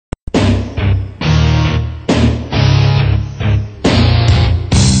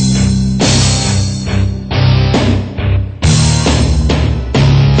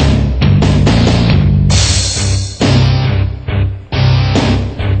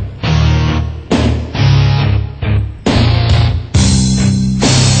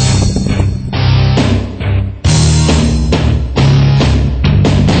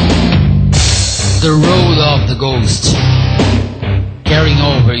ghost carrying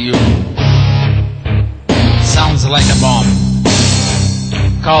over you. Sounds like a bomb.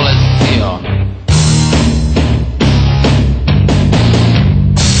 Call it fear.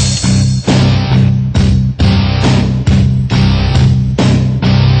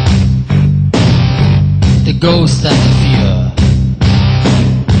 The ghost and the fear.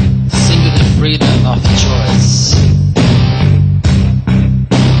 Sing the freedom of choice.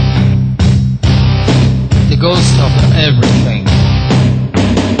 The ghost of everything.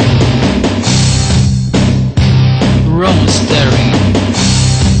 Room staring.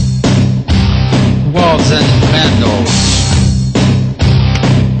 Walls and candles.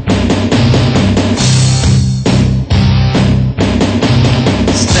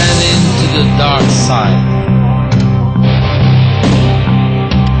 Standing to the dark side.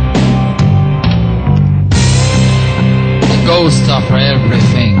 The ghost of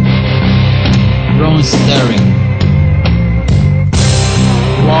everything. Room staring.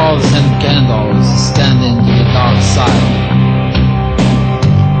 Walls and candles standing to the dark side.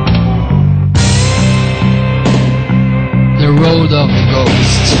 The road of the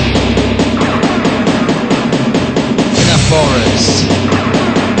ghost. In a forest,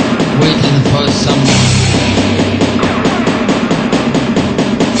 waiting for someone.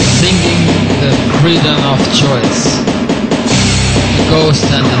 Singing the freedom of choice. The ghost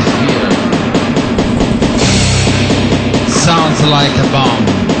and the fear. Sounds like a bomb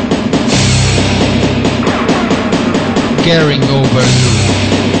carrying over you.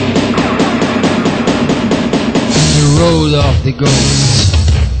 The road of the ghost.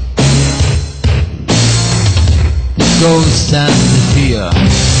 The ghost and the